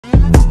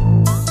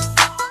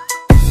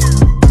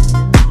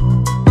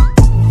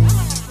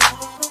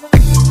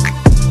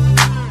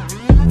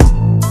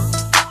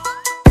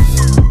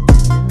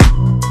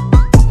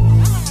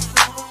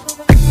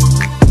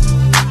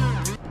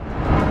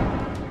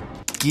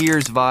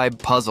Gears Vibe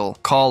Puzzle,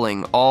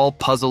 calling all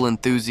puzzle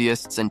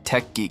enthusiasts and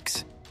tech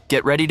geeks.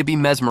 Get ready to be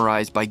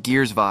mesmerized by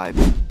Gears Vibe,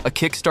 a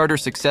Kickstarter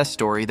success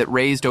story that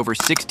raised over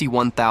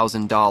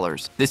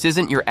 $61,000. This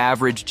isn't your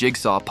average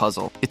jigsaw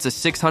puzzle. It's a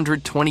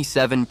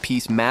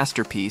 627-piece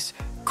masterpiece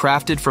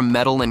crafted from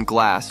metal and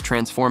glass,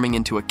 transforming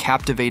into a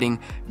captivating,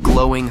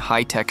 glowing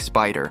high-tech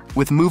spider.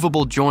 With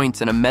movable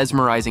joints and a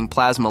mesmerizing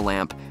plasma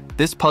lamp,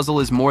 this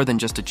puzzle is more than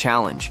just a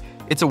challenge.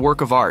 It's a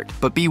work of art,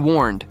 but be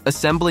warned,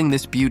 assembling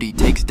this beauty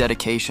takes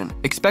dedication.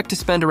 Expect to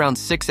spend around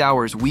 6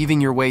 hours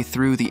weaving your way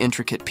through the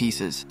intricate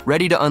pieces.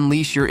 Ready to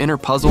unleash your inner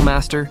puzzle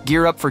master?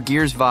 Gear up for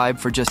Gears Vibe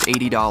for just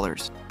 $80.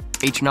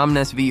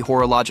 H9SV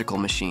Horological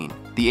Machine.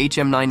 The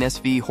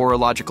HM9SV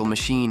Horological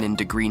Machine in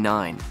Degree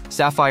 9.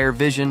 Sapphire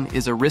Vision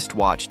is a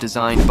wristwatch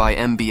designed by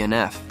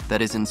MB&F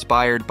that is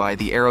inspired by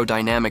the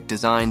aerodynamic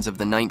designs of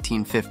the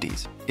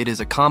 1950s. It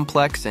is a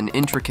complex and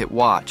intricate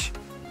watch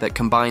that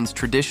combines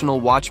traditional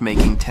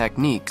watchmaking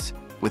techniques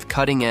with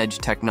cutting-edge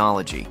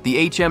technology.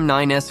 The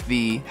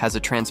HM9SV has a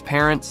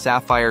transparent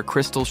sapphire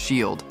crystal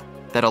shield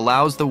that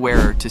allows the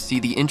wearer to see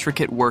the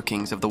intricate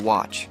workings of the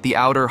watch. The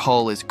outer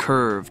hull is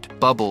curved,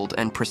 bubbled,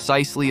 and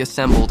precisely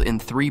assembled in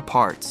 3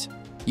 parts,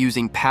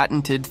 using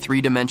patented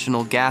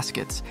 3-dimensional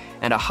gaskets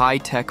and a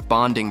high-tech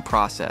bonding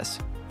process,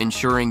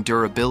 ensuring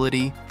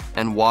durability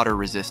and water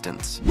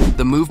resistance.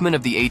 The movement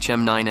of the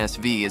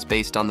HM9SV is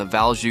based on the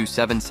Valjoux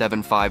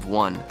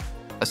 7751,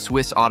 a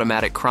Swiss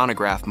automatic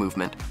chronograph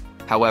movement.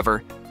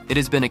 However, it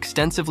has been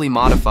extensively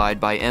modified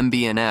by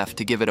MB&F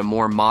to give it a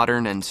more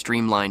modern and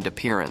streamlined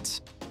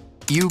appearance.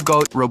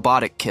 U-Goat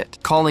Robotic Kit,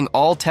 calling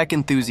all tech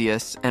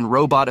enthusiasts and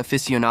robot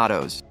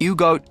aficionados.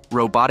 U-Goat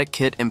Robotic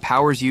Kit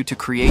empowers you to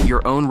create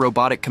your own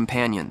robotic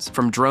companions,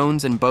 from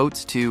drones and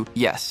boats to,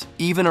 yes,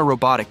 even a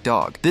robotic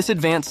dog. This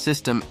advanced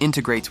system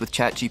integrates with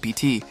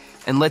ChatGPT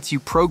and lets you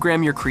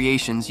program your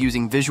creations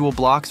using Visual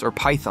Blocks or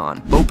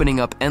Python, opening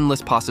up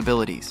endless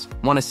possibilities.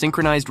 Want a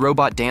synchronized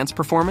robot dance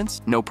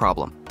performance? No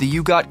problem. The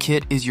U-Got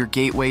Kit is your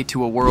gateway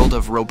to a world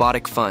of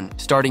robotic fun,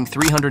 starting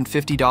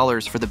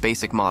 $350 for the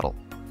basic model.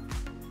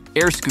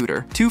 Air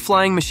Scooter. 2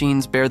 flying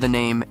machines bear the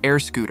name Air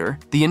Scooter.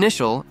 The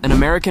initial, an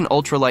American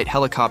ultralight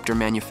helicopter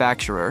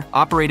manufacturer,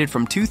 operated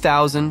from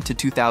 2000 to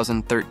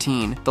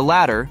 2013. The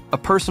latter, a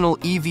personal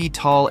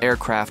eVTOL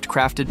aircraft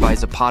crafted by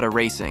Zapata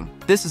Racing.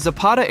 This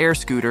Zapata Air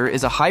Scooter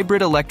is a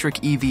hybrid electric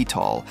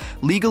eVTOL,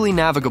 legally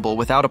navigable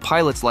without a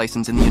pilot's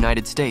license in the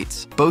United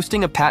States.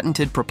 Boasting a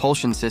patented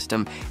propulsion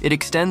system, it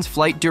extends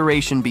flight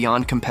duration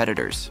beyond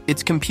competitors.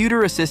 Its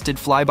computer-assisted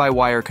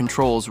fly-by-wire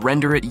controls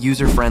render it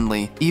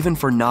user-friendly, even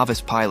for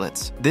novice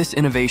pilots. This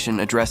innovation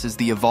addresses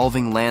the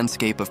evolving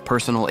landscape of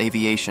personal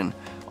aviation,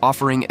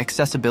 offering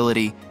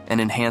accessibility and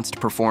enhanced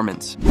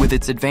performance. With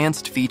its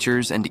advanced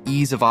features and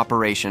ease of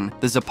operation,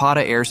 the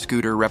Zapata Air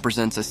Scooter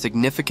represents a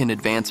significant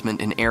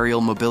advancement in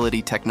aerial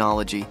mobility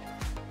technology.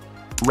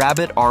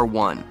 Rabbit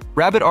R1.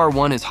 Rabbit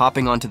R1 is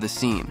hopping onto the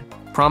scene,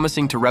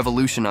 promising to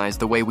revolutionize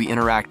the way we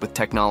interact with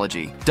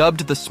technology.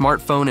 Dubbed the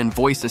smartphone and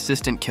voice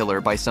assistant killer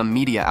by some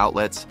media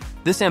outlets,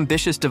 this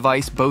ambitious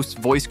device boasts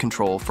voice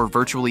control for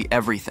virtually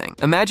everything.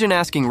 Imagine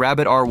asking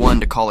Rabbit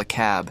R1 to call a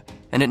cab,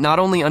 and it not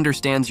only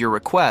understands your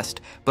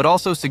request, but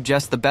also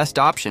suggests the best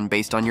option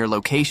based on your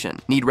location.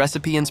 Need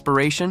recipe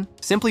inspiration?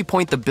 Simply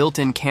point the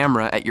built-in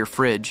camera at your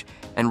fridge,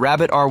 and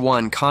Rabbit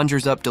R1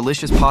 conjures up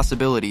delicious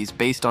possibilities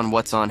based on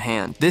what's on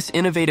hand. This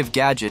innovative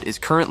gadget is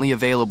currently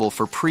available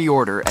for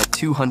pre-order at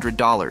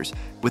 $200,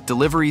 with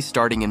deliveries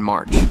starting in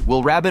March.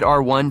 Will Rabbit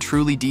R1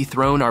 truly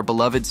dethrone our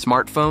beloved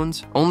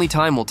smartphones? Only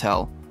time will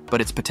tell,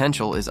 but its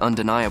potential is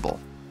undeniable.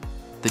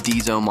 The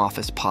D-Zome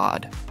Office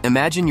Pod.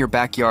 Imagine your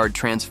backyard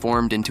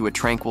transformed into a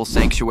tranquil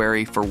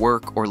sanctuary for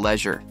work or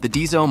leisure. The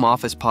D-Zome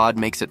Office Pod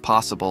makes it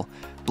possible,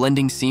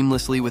 blending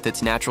seamlessly with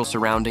its natural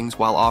surroundings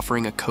while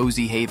offering a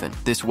cozy haven.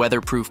 This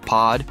weatherproof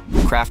pod,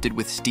 crafted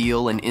with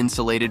steel and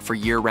insulated for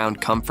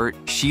year-round comfort,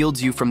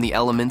 shields you from the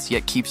elements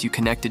yet keeps you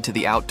connected to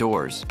the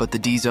outdoors. But the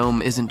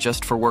D-Zome isn't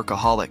just for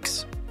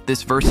workaholics.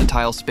 This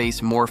versatile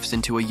space morphs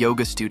into a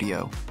yoga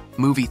studio,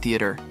 movie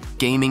theater,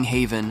 gaming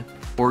haven,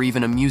 or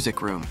even a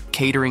music room,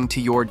 catering to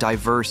your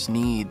diverse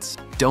needs.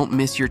 Don't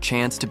miss your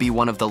chance to be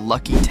one of the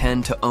lucky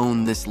 10 to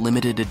own this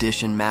limited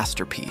edition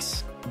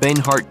masterpiece.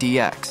 Benhart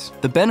DX.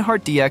 The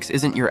Benhart DX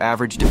isn't your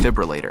average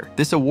defibrillator.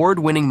 This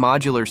award-winning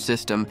modular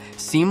system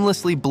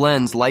seamlessly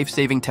blends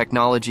life-saving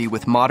technology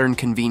with modern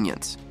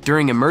convenience.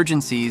 During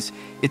emergencies,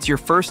 it's your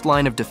first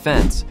line of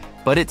defense,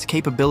 but its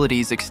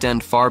capabilities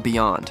extend far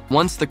beyond.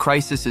 Once the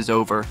crisis is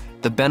over,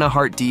 the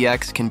Benhart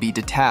DX can be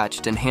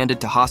detached and handed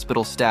to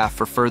hospital staff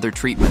for further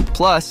treatment.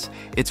 Plus,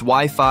 its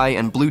Wi-Fi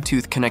and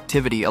Bluetooth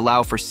connectivity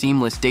allow for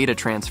seamless data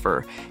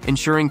transfer,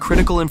 ensuring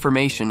critical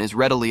information is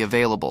readily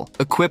available.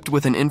 Equipped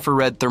with an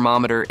infrared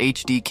thermometer,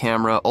 HD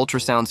camera,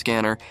 ultrasound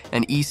scanner,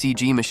 and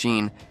ECG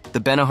machine,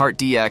 the Benhart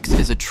DX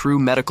is a true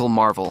medical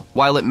marvel.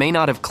 While it may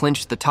not have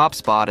clinched the top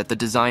spot at the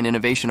Design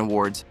Innovation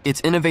Awards,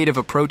 its innovative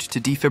approach to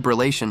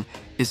defibrillation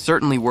is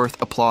certainly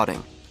worth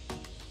applauding.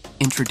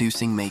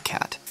 Introducing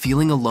Maycat.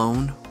 Feeling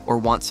alone Or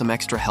want some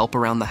extra help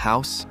around the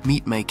house?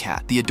 Meet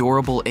Maycat, the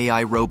adorable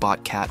AI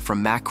robot cat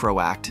from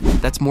MacroAct.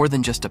 That's more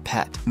than just a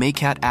pet.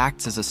 Maycat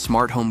acts as a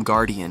smart home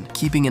guardian,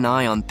 keeping an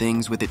eye on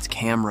things with its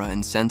camera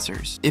and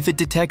sensors. If it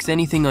detects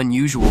anything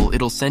unusual,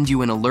 it'll send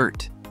you an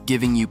alert,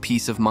 giving you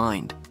peace of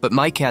mind. But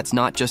Maycat's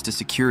not just a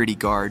security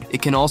guard,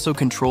 it can also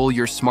control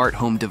your smart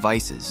home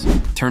devices,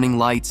 turning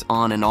lights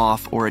on and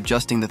off or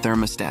adjusting the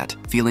thermostat.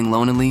 Feeling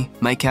lonely?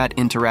 Maycat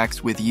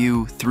interacts with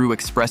you through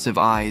expressive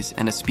eyes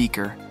and a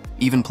speaker,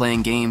 even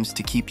playing games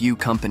to keep you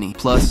company.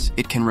 Plus,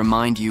 it can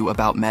remind you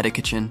about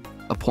medication,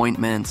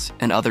 appointments,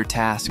 and other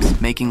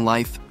tasks, making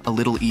life a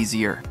little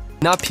easier.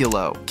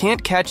 Napilo.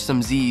 Can't catch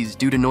some Z's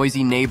due to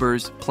noisy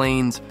neighbors,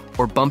 planes,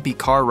 or bumpy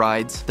car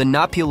rides? The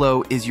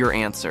Napilo is your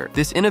answer.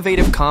 This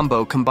innovative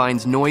combo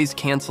combines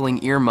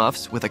noise-canceling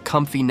earmuffs with a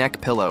comfy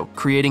neck pillow,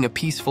 creating a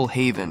peaceful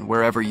haven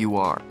wherever you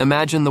are.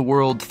 Imagine the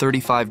world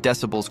 35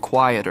 decibels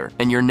quieter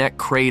and your neck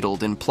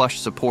cradled in plush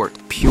support.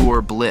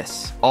 Pure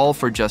bliss. All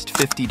for just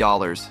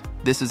 $50.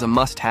 This is a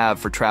must-have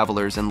for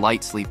travelers and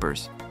light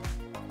sleepers.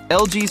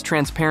 LG's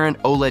transparent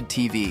OLED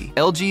TV.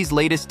 LG's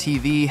latest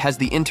TV has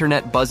the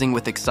internet buzzing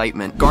with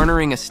excitement,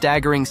 garnering a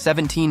staggering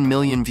 17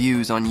 million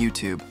views on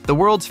YouTube. The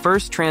world's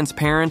first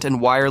transparent and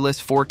wireless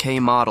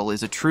 4K model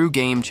is a true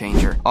game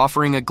changer,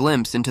 offering a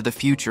glimpse into the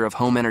future of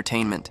home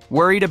entertainment.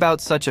 Worried about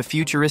such a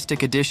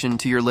futuristic addition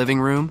to your living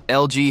room?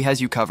 LG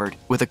has you covered.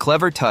 With a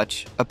clever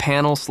touch, a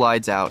panel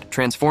slides out,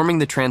 transforming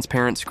the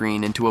transparent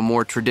screen into a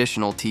more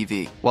traditional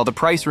TV. While the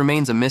price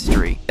remains a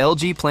mystery,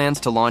 LG plans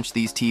to launch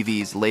these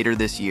TVs later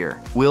this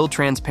year. Will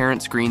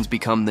transparent screens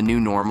become the new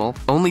normal?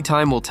 Only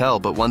time will tell,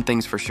 but one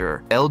thing's for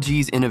sure.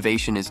 LG's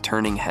innovation is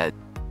turning heads.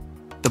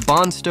 The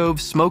Bond Stove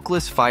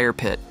Smokeless Fire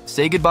Pit.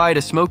 Say goodbye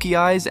to smoky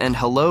eyes and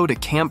hello to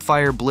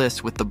campfire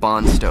bliss with the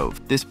Bond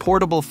Stove. This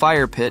portable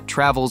fire pit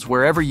travels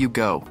wherever you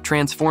go,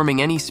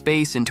 transforming any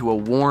space into a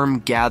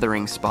warm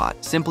gathering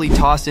spot. Simply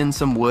toss in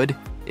some wood,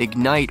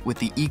 ignite with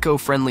the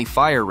eco-friendly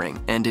fire ring,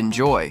 and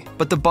enjoy.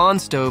 But the Bond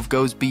Stove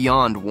goes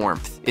beyond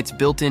warmth. Its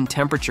built-in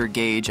temperature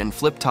gauge and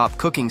flip-top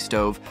cooking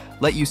stove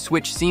let you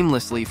switch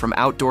seamlessly from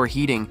outdoor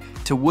heating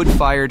to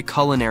wood-fired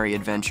culinary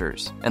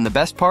adventures. And the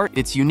best part?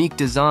 Its unique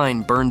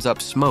design burns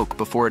up smoke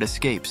before it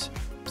escapes,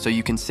 so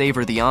you can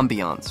savor the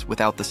ambiance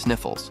without the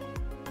sniffles.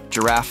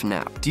 Giraffe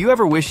Nap. Do you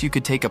ever wish you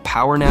could take a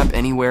power nap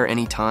anywhere,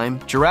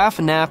 anytime? Giraffe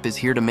Nap is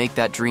here to make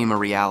that dream a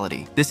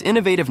reality. This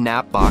innovative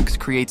nap box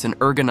creates an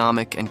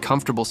ergonomic and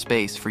comfortable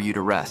space for you to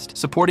rest,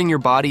 supporting your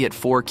body at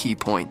 4 key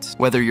points.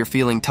 Whether you're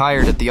feeling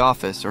tired at the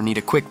office or need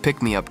a quick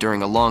pick-me-up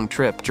during a long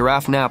trip,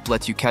 Giraffe Nap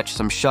lets you catch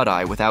some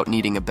shut-eye without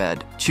needing a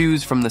bed.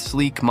 Choose from the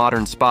sleek,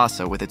 modern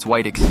Spasa with its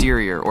white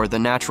exterior or the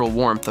natural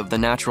warmth of the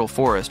natural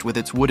forest with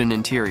its wooden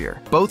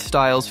interior. Both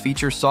styles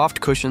feature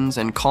soft cushions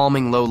and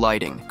calming low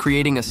lighting,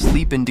 creating a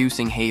sleep-inducing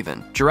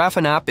haven. Giraffe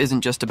Nap isn't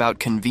just about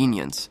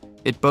convenience.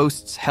 It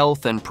boasts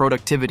health and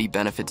productivity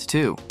benefits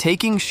too.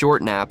 Taking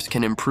short naps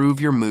can improve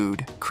your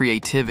mood,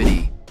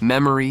 creativity,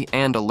 memory,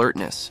 and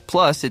alertness.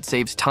 Plus, it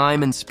saves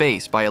time and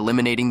space by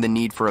eliminating the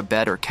need for a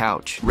bed or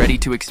couch. Ready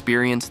to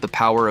experience the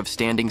power of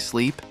standing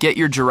sleep? Get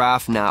your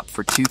Giraffe Nap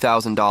for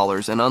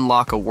 $2,000 and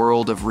unlock a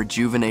world of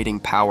rejuvenating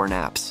power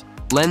naps.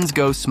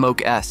 LensGo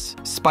Smoke S.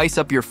 Spice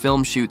up your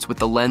film shoots with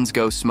the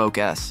LensGo Smoke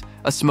S,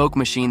 a smoke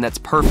machine that's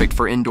perfect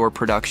for indoor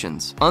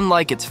productions.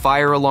 Unlike its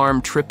fire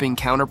alarm tripping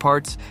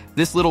counterparts,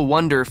 this little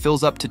wonder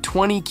fills up to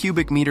 20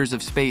 cubic meters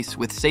of space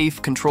with safe,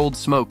 controlled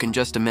smoke in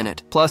just a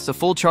minute. Plus, a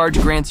full charge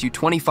grants you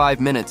 25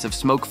 minutes of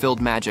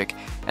smoke-filled magic,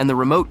 and the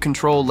remote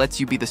control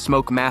lets you be the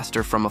smoke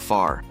master from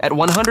afar. At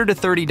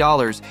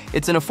 $130,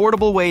 it's an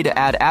affordable way to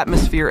add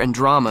atmosphere and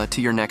drama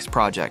to your next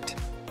project.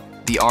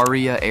 The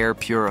Aria Air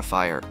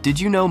Purifier. Did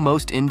you know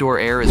most indoor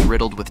air is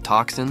riddled with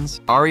toxins?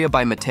 Aria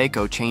by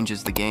Mateco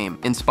changes the game.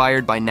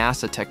 Inspired by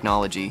NASA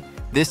technology,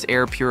 this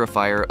air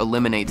purifier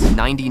eliminates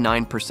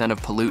 99%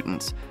 of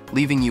pollutants,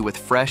 leaving you with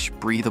fresh,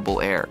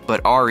 breathable air.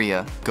 But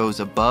Aria goes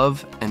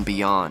above and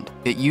beyond.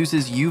 It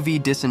uses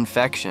UV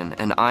disinfection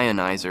and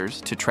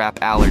ionizers to trap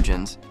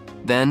allergens,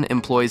 then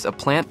employs a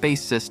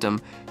plant-based system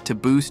to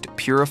boost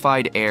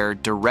purified air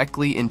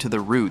directly into the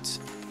roots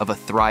of a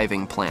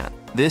thriving plant.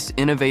 This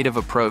innovative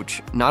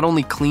approach not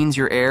only cleans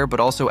your air, but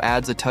also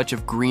adds a touch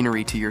of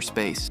greenery to your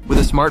space. With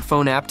a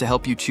smartphone app to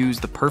help you choose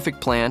the perfect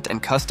plant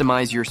and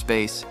customize your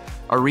space,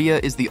 Aria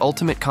is the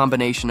ultimate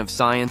combination of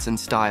science and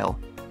style,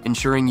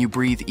 ensuring you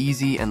breathe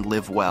easy and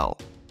live well.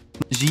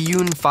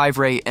 Zhiyun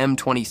 5-Ray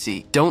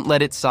M20C. Don't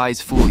let its size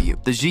fool you.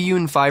 The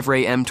Zhiyun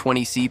 5-Ray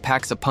M20C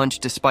packs a punch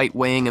despite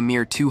weighing a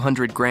mere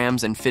 200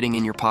 grams and fitting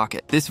in your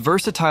pocket. This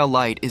versatile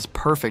light is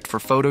perfect for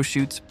photo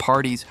shoots,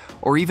 parties,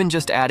 or even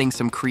just adding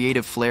some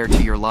creative flair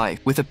to your life.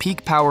 With a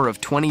peak power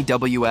of 20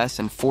 WS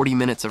and 40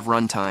 minutes of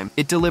runtime,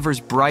 it delivers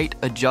bright,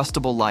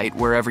 adjustable light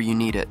wherever you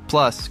need it.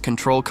 Plus,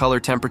 control color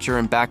temperature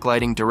and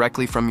backlighting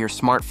directly from your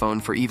smartphone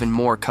for even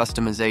more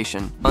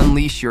customization.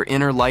 Unleash your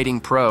inner lighting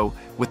pro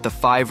with the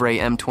 5-Ray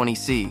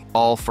M20C,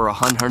 all for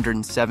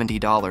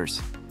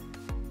 $170.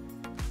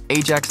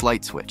 Ajax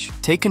Light Switch.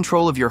 Take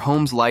control of your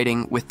home's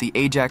lighting with the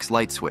Ajax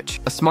Light Switch,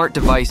 a smart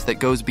device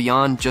that goes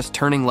beyond just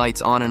turning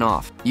lights on and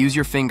off. Use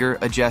your finger,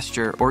 a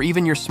gesture, or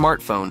even your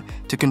smartphone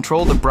to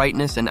control the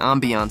brightness and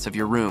ambiance of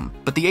your room.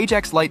 But the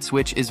Ajax Light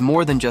Switch is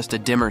more than just a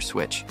dimmer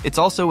switch. It's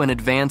also an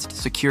advanced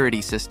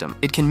security system.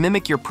 It can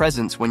mimic your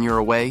presence when you're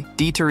away,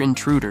 deter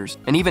intruders,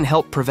 and even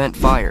help prevent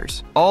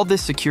fires. All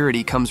this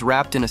security comes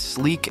wrapped in a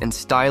sleek and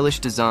stylish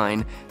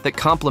design that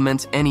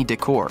complements any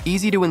decor.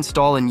 Easy to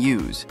install and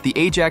use, the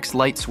Ajax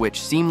Light Switch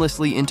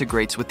seamlessly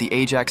integrates with the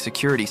Ajax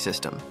security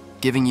system,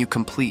 giving you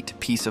complete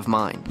peace of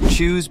mind.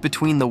 Choose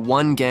between the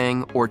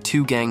 1-gang or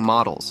 2-gang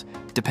models,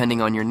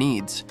 depending on your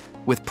needs,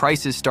 with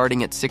prices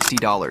starting at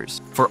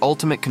 $60. For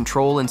ultimate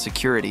control and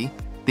security,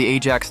 the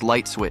Ajax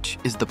Light Switch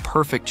is the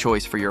perfect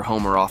choice for your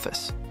home or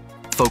office.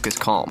 Focus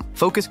Calm.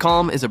 Focus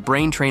Calm is a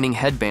brain training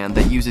headband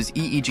that uses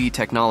EEG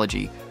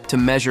technology to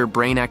measure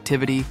brain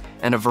activity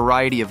and a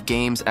variety of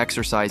games,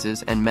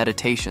 exercises, and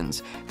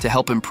meditations to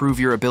help improve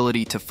your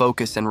ability to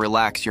focus and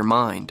relax your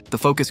mind. The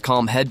Focus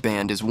Calm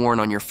headband is worn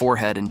on your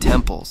forehead and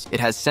temples.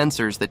 It has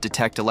sensors that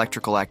detect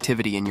electrical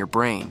activity in your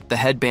brain. The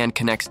headband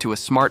connects to a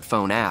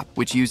smartphone app,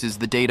 which uses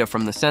the data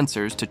from the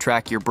sensors to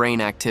track your brain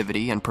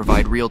activity and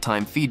provide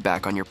real-time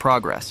feedback on your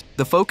progress.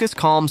 The Focus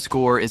Calm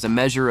score is a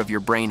measure of your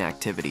brain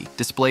activity,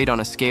 displayed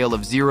on a scale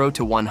of 0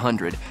 to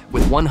 100,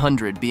 with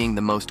 100 being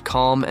the most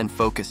calm and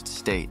focused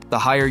state. The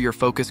higher your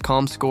Focus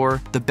Calm score,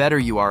 the better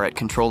you are at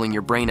controlling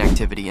your brain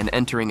activity and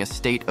entering a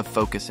state of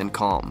focus and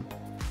calm.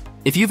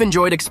 If you've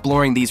enjoyed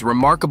exploring these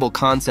remarkable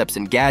concepts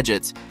and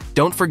gadgets,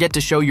 don't forget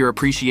to show your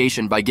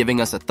appreciation by giving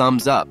us a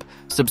thumbs up,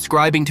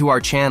 subscribing to our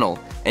channel,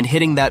 and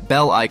hitting that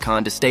bell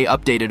icon to stay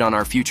updated on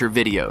our future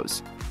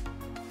videos.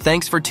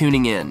 Thanks for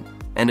tuning in,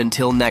 and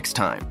until next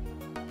time.